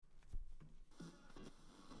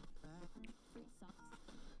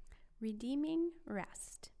Redeeming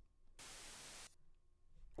Rest.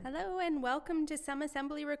 Hello and welcome to Some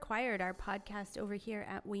Assembly Required, our podcast over here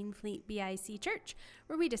at Wainfleet BIC Church,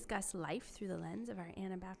 where we discuss life through the lens of our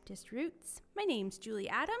Anabaptist roots. My name's Julie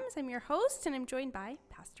Adams. I'm your host, and I'm joined by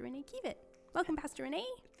Pastor Renee Kiewit. Welcome, Pastor Renee.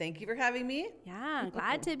 Thank you for having me. Yeah,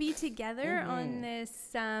 glad to be together on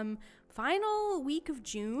this final week of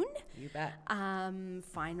June. You bet.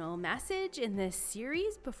 Final message in this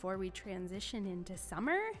series before we transition into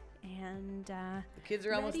summer. And the kids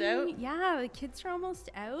are almost out. Yeah, the kids are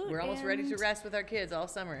almost out. We're almost ready to rest with our kids all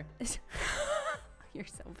summer. You're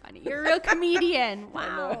so funny. You're a real comedian.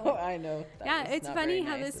 Wow. I know. Yeah, it's funny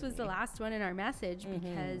how this was the last one in our message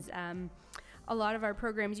because a lot of our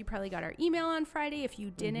programs, you probably got our email on Friday. If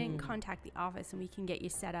you didn't, contact the office and we can get you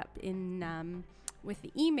set up in with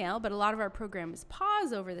the email. But a lot of our programs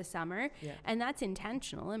pause over the summer, and that's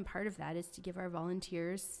intentional. And part of that is to give our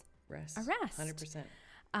volunteers a rest. 100%.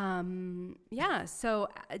 So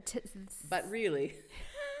but really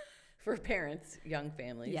for parents, young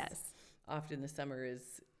families, yes, often the summer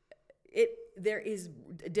there is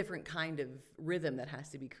a different kind of rhythm that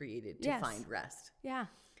has to be created to find rest.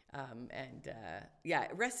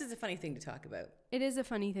 Rest is a funny thing to talk about. It is a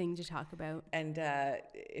funny thing to talk about. And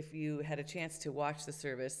if you had a chance to watch the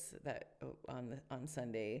service that on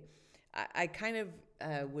Sunday, I kind of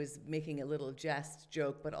was making a little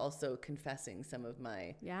joke, but also confessing some of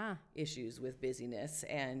my issues with busyness.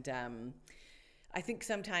 And I think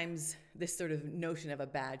sometimes this sort of notion of a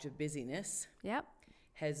badge of busyness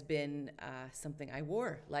has been something I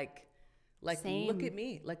wore. Like Same. Look at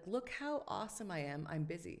me. Like, look how awesome I am. I'm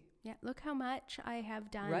busy. Yeah, look how much I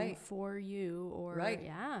have done for you, or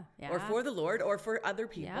or for the Lord, or for other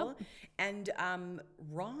people. And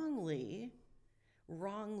wrongly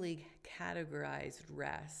categorized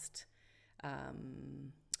rest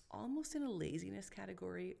almost in a laziness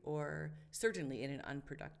category, or certainly in an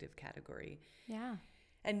unproductive category.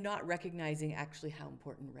 And not recognizing actually how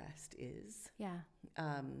important rest is.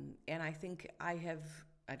 And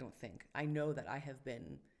I know that I have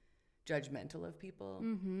been judgmental of people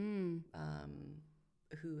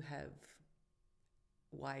who have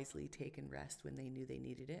wisely taken rest when they knew they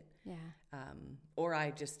needed it. Or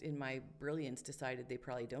I just, in my brilliance, decided they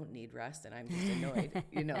probably don't need rest, and I'm just annoyed.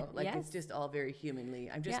 It's just all very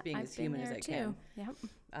humanly. I'm just being as human as I can.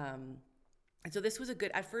 And so this was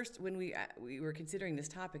at first when we were considering this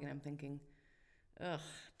topic, and I'm thinking, I'm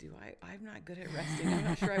not good at resting. I'm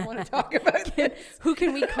not sure I want to talk about this. Who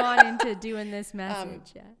can we con into doing this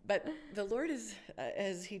message? But the Lord is,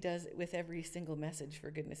 as he does with every single message,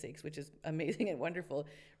 for goodness sakes, which is amazing and wonderful,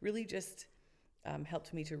 really just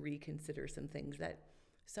helped me to reconsider some things that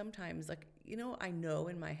sometimes, I know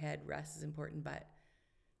in my head rest is important, but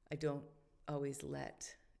I don't always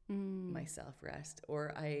let myself rest,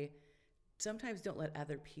 or I sometimes don't let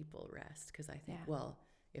other people rest, because I think,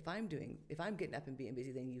 if I'm getting up and being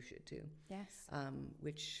busy, then you should too.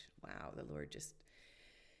 The Lord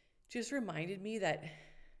just reminded me that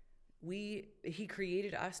he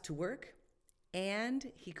created us to work, and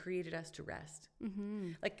he created us to rest.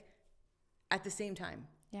 Like at the same time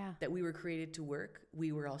that we were created to work,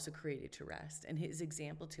 we were also created to rest. And his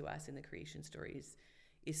example to us in the creation stories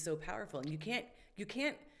is so powerful. And you can't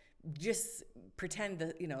just pretend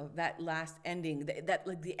that that last ending, that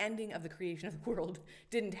like the ending of the creation of the world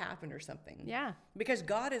didn't happen or something. Because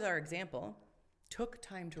God, as our example, took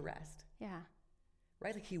time to rest.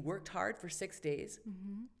 Right? Like he worked hard for 6 days.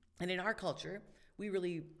 And in our culture, we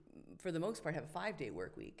really, for the most part, have a 5-day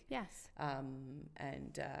work week.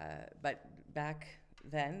 But back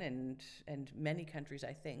then, and many countries,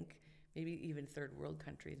 I think, maybe even third world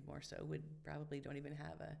countries more so, don't even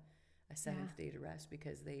have a 7th day to rest,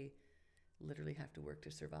 because they literally have to work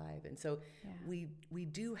to survive. And so we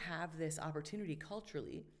do have this opportunity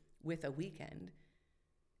culturally with a weekend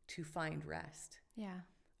to find rest.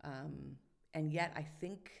 And yet I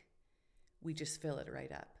think we just fill it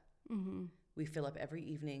right up. We fill up every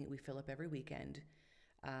evening, we fill up every weekend.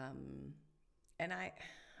 And I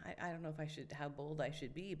don't know how bold I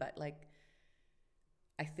should be, but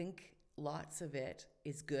I think lots of it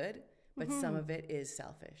is good, but some of it is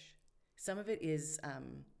selfish. Some of it is,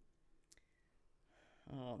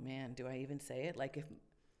 do I even say it? If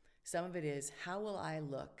some of it is, how will I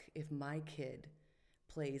look if my kid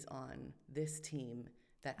plays on this team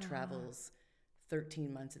that travels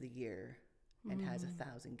 13 months of the year and has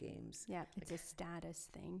 1,000 games? It's a status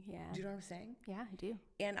thing. Do you know what I'm saying? I do.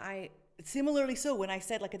 And I, similarly so, when I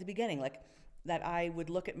said at the beginning, that I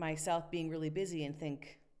would look at myself being really busy and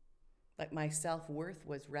think my self-worth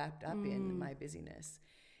was wrapped up in my busyness.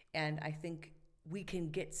 And I think we can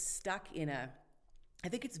get stuck in I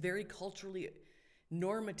think it's very culturally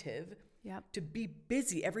normative Yep. to be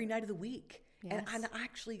busy every night of the week. Yes. And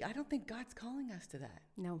actually, I don't think God's calling us to that.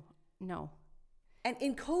 No. And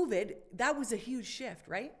in COVID, that was a huge shift,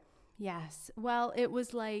 right? Yes. Well, it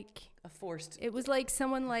was like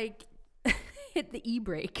someone like hit the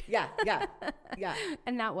e-brake. Yeah.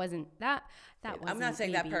 And that wasn't that wasn't I'm not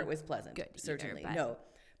saying that part was pleasant. Good Certainly. either, No.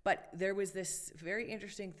 But there was this very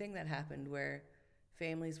interesting thing that happened where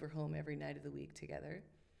families were home every night of the week together.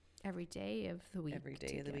 Every day of the week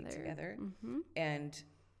together. Mm-hmm. And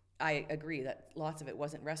I agree that lots of it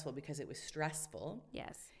wasn't restful because it was stressful.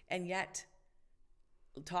 Yes. And yet,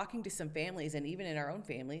 talking to some families, and even in our own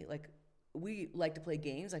family, like, we like to play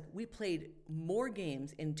games. Like, we played more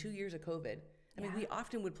games in 2 years of COVID. I mean, we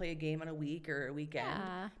often would play a game on a week or a weekend.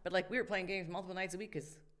 Yeah. But, like, we were playing games multiple nights a week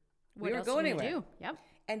because we weren't going anywhere. Yep.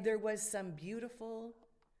 And there was some beautiful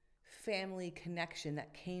family connection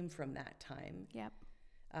that came from that time. Yep.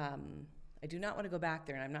 I do not want to go back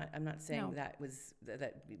there, and I'm not saying that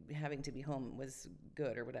having to be home was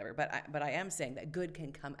good or whatever, but I am saying that good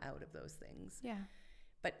can come out of those things. Yeah.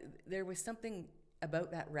 But there was something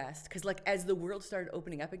about that rest, because, like, as the world started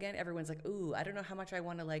opening up again, everyone's like, "Ooh, I don't know how much I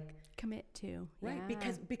want to, like, commit to." Right?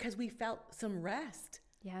 Yeah. Because we felt some rest.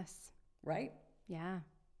 Yes. Right? Yeah.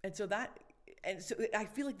 And so I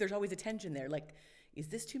feel like there's always a tension there, like, is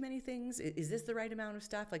this too many things? Is this the right amount of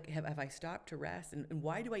stuff? Like, have I stopped to rest? And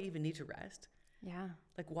why do I even need to rest? Yeah.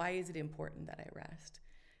 Like, why is it important that I rest?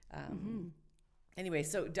 Anyway,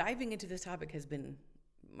 so diving into this topic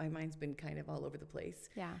my mind's been kind of all over the place.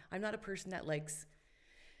 Yeah. I'm not a person that likes,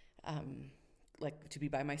 like, to be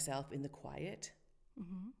by myself in the quiet.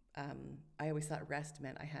 Mm-hmm. I always thought rest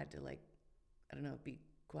meant I had to, like, I don't know, be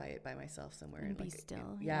quiet by myself somewhere. And be like,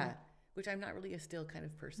 still. Yeah. Which I'm not really a still kind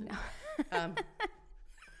of person. No.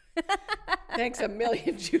 Thanks a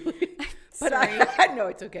million, Julie. But no,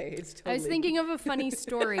 it's okay. It's totally. I was thinking of a funny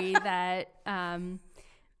story that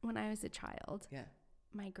when I was a child,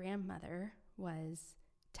 my grandmother was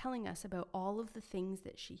telling us about all of the things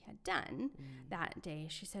that she had done that day.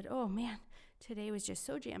 She said, "Oh man, today was just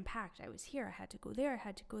so jam-packed. I was here. I had to go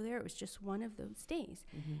there. It was just one of those days."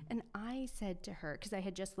 Mm-hmm. And I said to her, because I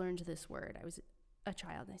had just learned this word, I was a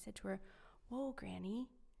child, and I said to her, "Whoa, Granny,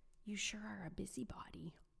 you sure are a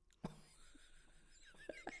busybody."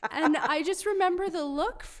 And I just remember the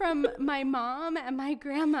look from my mom and my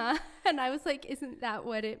grandma, and I was like, "Isn't that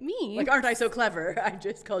what it means? Like, aren't I so clever? I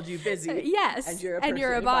just called you busy." Yes, and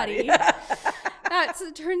you're a body.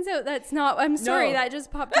 It turns out that's not. I'm sorry, that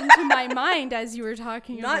just popped into my mind as you were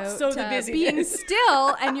talking about not so the busyness. Being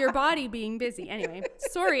still and your body being busy. Anyway,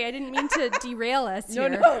 sorry, I didn't mean to derail us here.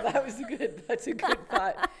 No, that was good. That's a good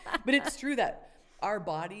thought. But it's true that our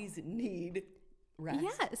bodies need rest.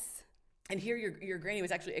 Yes. And here your granny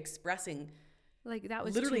was actually expressing, like, that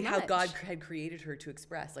was literally too how much. God had created her to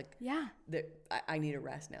express, like, yeah, that I need a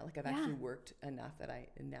rest now. Like, I've actually worked enough that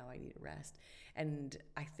now I need a rest. And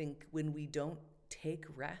I think when we don't take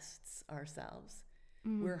rests ourselves,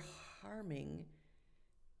 we're harming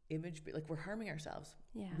we're harming ourselves.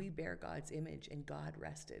 Yeah. We bear God's image, and God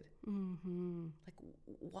rested. Mm-hmm. Like,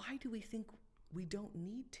 why do we think we don't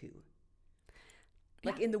need to?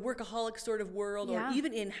 Like, in the workaholic sort of world, or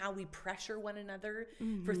even in how we pressure one another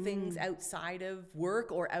for things outside of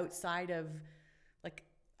work or outside of, like,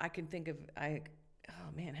 I can think of,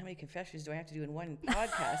 oh man, how many confessions do I have to do in one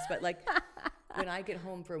podcast? But, like, when I get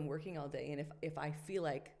home from working all day, and if I feel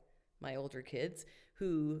like my older kids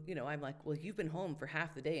who, I'm like, well, you've been home for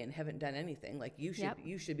half the day and haven't done anything. Like, you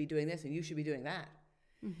should be doing this and you should be doing that.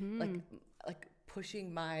 Mm-hmm. Like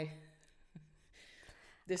pushing my...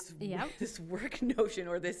 this work notion,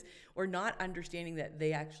 or not understanding that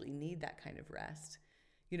they actually need that kind of rest,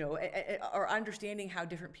 or understanding how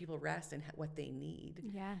different people rest and what they need.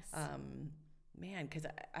 Yes. Man, because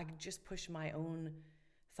I just push my own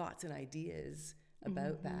thoughts and ideas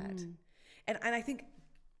about that. And I think,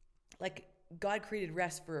 like, God created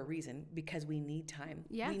rest for a reason, because we need time.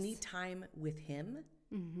 Yes. We need time with Him,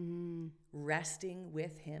 resting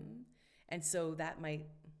with Him. And so that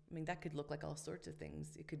could look like all sorts of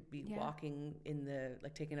things. It could be walking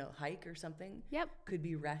taking a hike or something. Yep. Could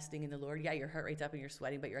be resting in the Lord. Yeah, your heart rate's up and you're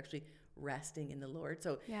sweating, but you're actually resting in the Lord.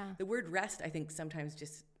 So the word rest, I think, sometimes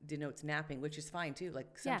just denotes napping, which is fine too.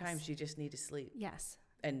 Like, sometimes you just need to sleep. Yes.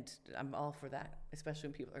 And I'm all for that, especially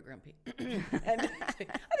when people are grumpy. And I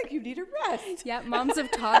think you need a rest. Yeah, moms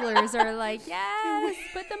of toddlers are like, yes,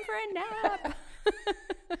 put them for a nap.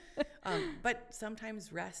 But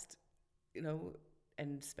sometimes rest,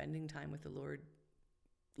 and spending time with the Lord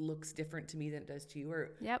looks different to me than it does to you,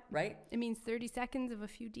 or yep. Right? It means 30 seconds of a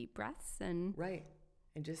few deep breaths and right.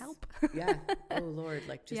 and just help. Yeah. Oh Lord,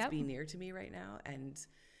 like just Yep. be near to me right now. And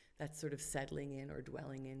that's sort of settling in or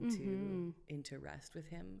dwelling into rest with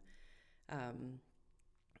him.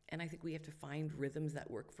 And I think we have to find rhythms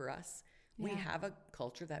that work for us. Yeah. We have a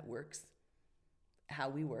culture that works how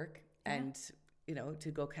we work. Yeah. And, you know,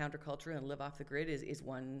 to go counterculture and live off the grid is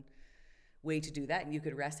one way to do that. And you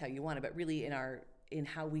could rest how you want to, but really in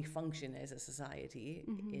how we function as a society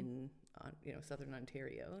in Southern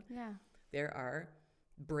Ontario, there are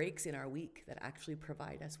breaks in our week that actually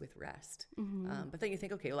provide us with rest. But then you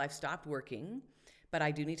think, okay, well, I've stopped working, but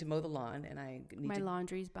I do need to mow the lawn, and I need my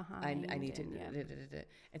laundry's behind. I need to.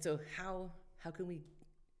 And so how can we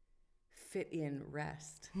fit in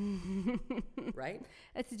rest? Right?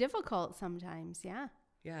 It's difficult sometimes. Yeah.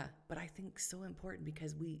 Yeah, but I think so important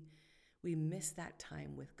because we miss that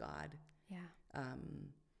time with God. Yeah.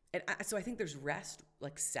 So I think there's rest,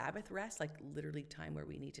 like Sabbath rest, like literally time where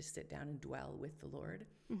we need to sit down and dwell with the Lord.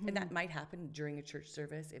 And that might happen during a church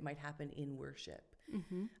service. It might happen in worship.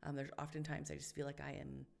 There's oftentimes I just feel like I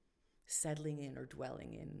am settling in or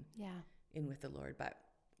dwelling in with the Lord. But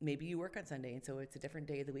maybe you work on Sunday, and so it's a different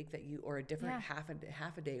day of the week or a different half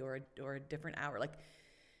a day or a different hour. Like,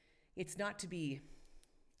 it's not to be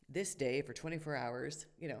this day for 24 hours.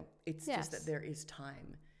 You know, it's just that there is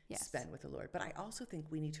time spent with the Lord. But I also think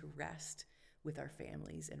we need to rest with our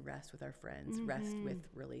families and rest with our friends, rest with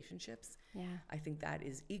relationships. Yeah. I think that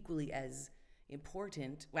is equally as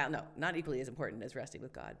important. Well, no, not equally as important as resting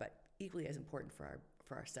with God, but equally as important for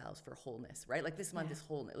ourselves, for wholeness, right? Like this month is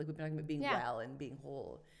wholeness. Like we've been talking about being well and being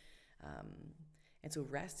whole. And so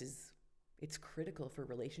rest it's critical for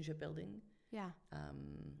relationship building. Yeah.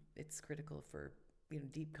 It's critical for,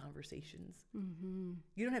 deep conversations.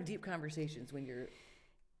 You don't have deep conversations when you're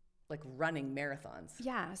like running marathons.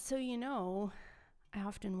 Yeah. So, I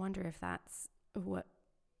often wonder if that's what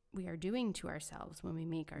we are doing to ourselves when we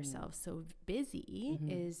make ourselves so busy,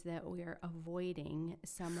 is that we are avoiding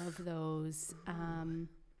some of those,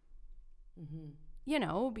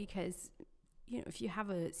 because, if you have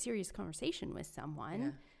a serious conversation with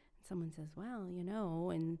someone, someone says, well,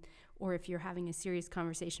 or if you're having a serious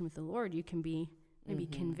conversation with the Lord, you can be maybe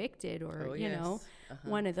convicted or,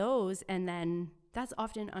 one of those. And then that's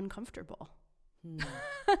often uncomfortable.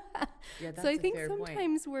 Yeah, that's so I think point.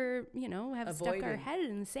 sometimes we're, have stuck our head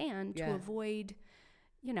in the sand to avoid,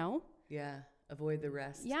 avoid the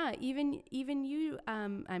rest. Yeah. Even you,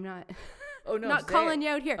 I'm not, oh no, not calling you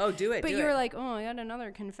out here. Oh, do it. But you were like, oh, I got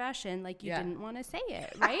another confession. Like you didn't want to say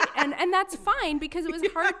it. Right. and that's fine because it was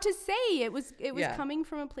hard to say. It was coming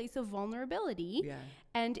from a place of vulnerability. Yeah.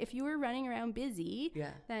 And if you were running around busy,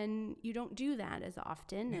 then you don't do that as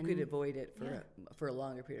often. You could avoid it for a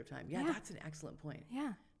longer period of time. Yeah, that's an excellent point.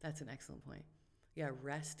 Yeah. That's an excellent point. Yeah,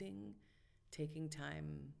 resting, taking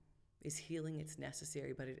time is healing. It's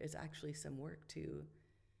necessary, but it is actually some work too.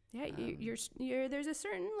 Yeah, you're there's a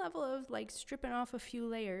certain level of like stripping off a few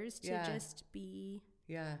layers to just be.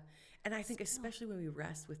 Yeah, and I think especially when we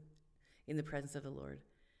rest in the presence of the Lord,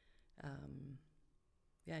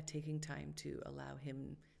 taking time to allow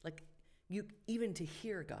Him, like you even to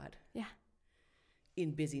hear God. Yeah.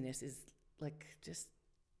 In busyness is like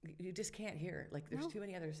you just can't hear. Like there's too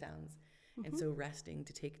many other sounds, and so resting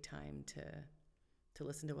to take time to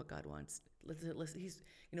listen to what God wants. Listen. He's,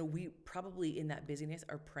 we probably in that busyness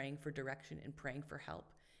are praying for direction and praying for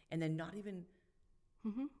help, and then not even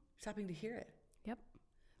stopping to hear it. Yep.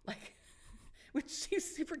 Like, which seems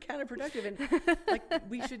super counterproductive, and like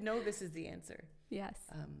we should know this is the answer. Yes.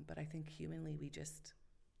 But I think humanly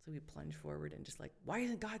we plunge forward and just like, why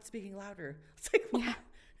isn't God speaking louder? It's like, well,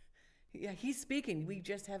 yeah, He's speaking. We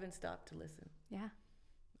just haven't stopped to listen. Yeah.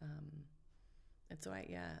 And so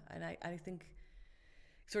I think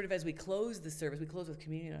sort of as we close the service, we close with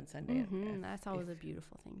communion on Sunday. That's always a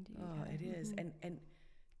beautiful thing to do. Oh, it is.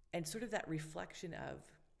 And sort of that reflection of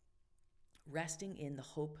resting in the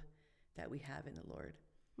hope that we have in the Lord.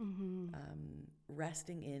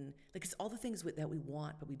 Resting in, like, it's all the things that we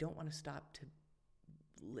want, but we don't want to stop to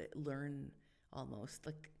learn almost,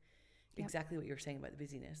 like exactly what you were saying about the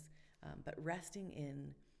busyness. But resting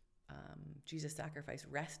in Jesus' sacrifice,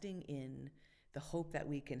 resting in the hope that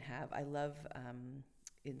we can have. I love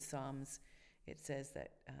in Psalms, it says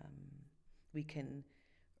that we can,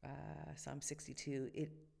 Psalm 62,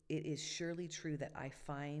 it is surely true that I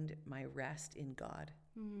find my rest in God.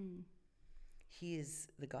 He is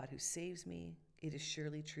the God who saves me. It is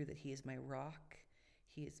surely true that He is my rock.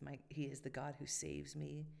 He is the God who saves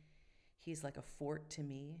me. He is like a fort to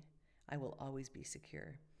me. I will always be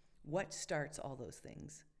secure. What starts all those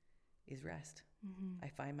things is rest. I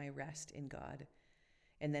find my rest in God.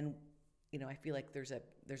 And then I feel like there's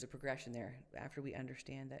a progression there. After we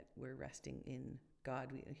understand that we're resting in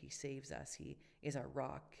God, he saves us. He is our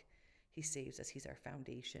rock. He saves us. He's our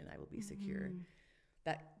foundation. I will be secure.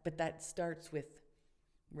 But that starts with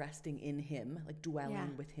resting in him, like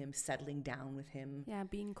dwelling with him, settling down with him. Yeah,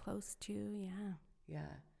 being close to, Yeah.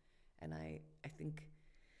 And I think,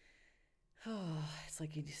 it's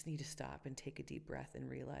like you just need to stop and take a deep breath and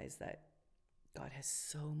realize that God has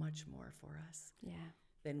so much more for us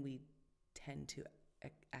than we tend to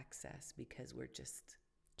access, because we're just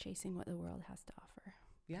chasing what the world has to offer.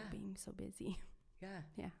 Yeah. Being so busy.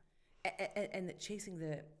 Yeah. And chasing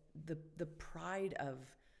the pride of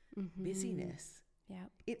busyness. Yeah.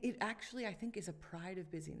 It actually, I think, is a pride of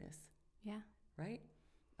busyness. Yeah. Right?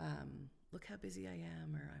 Look how busy I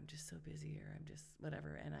am, or I'm just so busy, or I'm just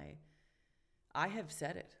whatever. And I have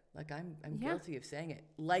said it. Like I'm guilty of saying it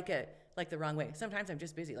like the wrong way. Sometimes I'm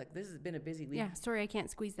just busy. Like, this has been a busy week. Yeah. Sorry, I can't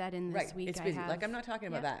squeeze that in this week. It's busy. Like, I'm not talking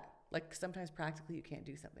about that. Like, sometimes practically you can't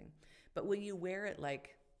do something. But when you wear it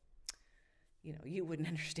like, you wouldn't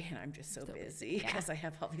understand. I'm just so busy because I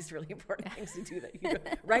have all these really important things to do that you don't,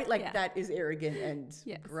 right? Like that is arrogant and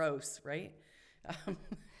gross, right?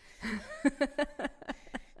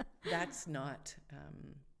 That's not,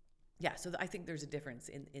 so I think there's a difference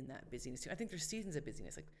in that busyness too. I think there's seasons of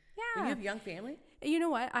busyness. Like, when you have a young family. You know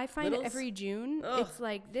what? I find every June, it's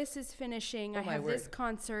like, this is finishing. I have this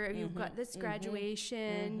concert. You've got this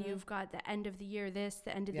graduation. You've got the end of the year this,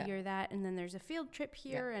 the end of the year that. And then there's a field trip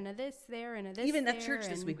here and a this there and a this Even there. At church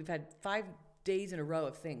this week, we've had 5 days in a row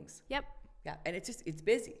of things. Yep. Yeah. And it's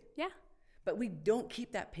busy. Yeah. But we don't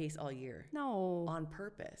keep that pace all year. No. On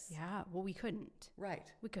purpose. Yeah. Well, we couldn't.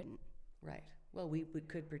 Right. We couldn't. Right. Well, we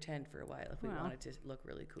could pretend for a while if we wanted to look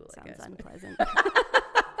really cool, I guess. Sounds unpleasant.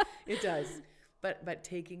 It does. But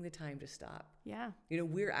taking the time to stop. Yeah.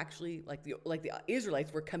 We're actually like the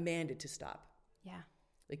Israelites were commanded to stop. Yeah.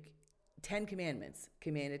 Like 10 commandments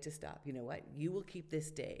commanded to stop. You know what? You will keep this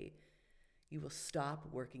day. You will stop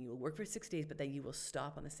working. You will work for 6 days, but then you will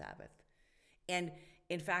stop on the Sabbath. And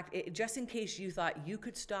in fact, just in case you thought you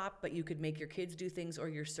could stop, but you could make your kids do things or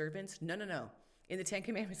your servants. No. In the 10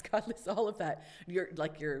 Commandments, God lists all of that. Your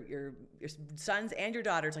sons and your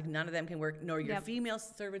daughters, like, none of them can work, nor your female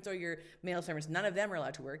servants or your male servants. None of them are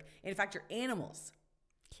allowed to work. And in fact, your animals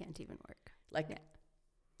can't even work. Like,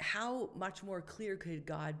 how much more clear could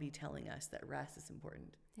God be telling us that rest is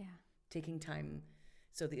important? Yeah. Taking time.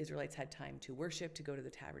 So the Israelites had time to worship, to go to the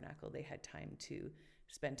tabernacle. They had time to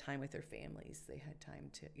spend time with their families. They had time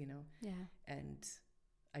to, and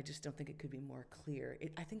I just don't think it could be more clear.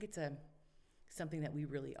 I think it's something that we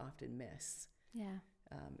really often miss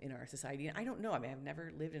in our society. And I don't know. I mean, I've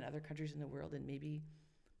never lived in other countries in the world, and maybe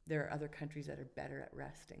there are other countries that are better at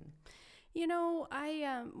resting.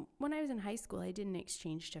 I when I was in high school, I did an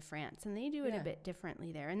exchange to France, and they do it a bit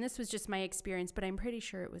differently there. And this was just my experience, but I'm pretty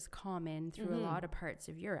sure it was common through a lot of parts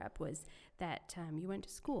of Europe, was that you went to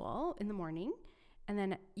school in the morning, and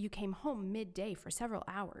then you came home midday for several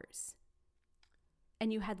hours.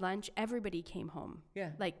 And you had lunch. Everybody came home.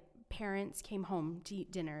 Yeah. Like, parents came home to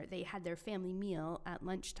eat dinner. They had their family meal at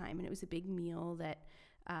lunchtime, and it was a big meal that,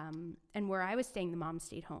 and where I was staying, the mom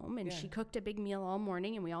stayed home, and she cooked a big meal all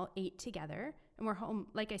morning, and we all ate together, and we're home.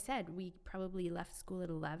 Like I said, we probably left school at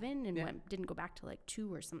 11 and didn't go back till like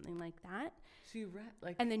 2 or something like that. So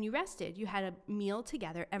and then you rested. You had a meal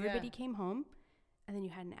together. Everybody came home, and then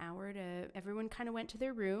you had an hour to, everyone kind of went to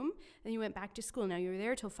their room, and you went back to school. Now, you were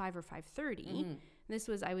there till 5 or 5:30.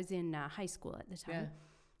 I was in high school at the time. Yeah.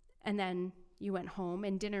 And then you went home,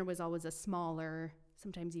 and dinner was always a smaller,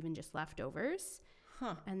 sometimes even just leftovers.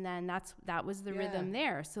 Huh. And then that was the rhythm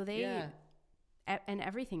there. So and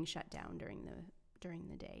everything shut down during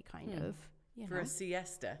the day, kind of. For a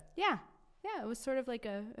siesta. Yeah. Yeah, it was sort of like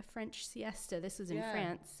a French siesta. This was in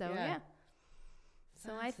France. So,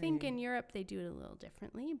 So I think in Europe they do it a little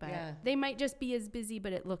differently, but they might just be as busy,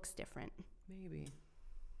 but it looks different. Maybe.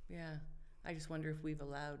 Yeah. I just wonder if we've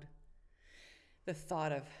allowed the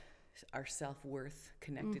thought of our self-worth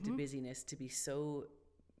connected to busyness to be so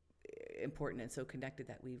important and so connected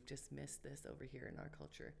that we've just missed this over here in our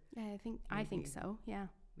culture. Yeah, I think so. Yeah.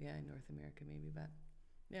 Yeah, in North America maybe, but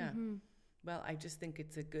well, I just think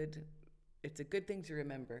it's a good thing to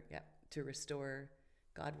remember. Yeah, to restore.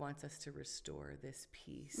 God wants us to restore this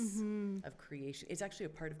piece of creation. It's actually a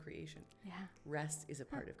part of creation. Yeah. Rest is a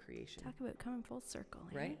part of creation. Talk about coming full circle,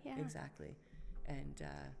 right? Yeah. Exactly. And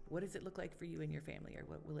what does it look like for you and your family, or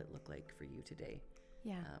what will it look like for you today?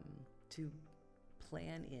 Yeah. To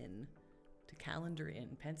plan in, to calendar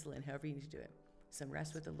in, pencil in, however you need to do it. Some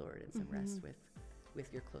rest with the Lord and some rest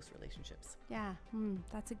with your close relationships. Yeah,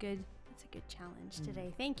 that's a good That's a good challenge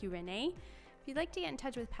today. Thank you, Renee. If you'd like to get in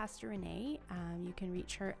touch with Pastor Renee, you can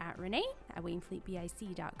reach her at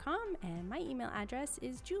renee@waynefleetbic.com, and my email address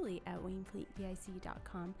is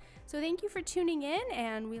julie@waynefleetbic.com. So thank you for tuning in,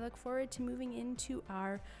 and we look forward to moving into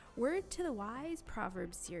our Word to the Wise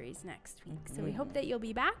Proverbs series next week. So we hope that you'll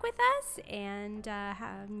be back with us, and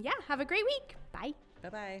have a great week. Bye.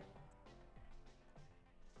 Bye-bye.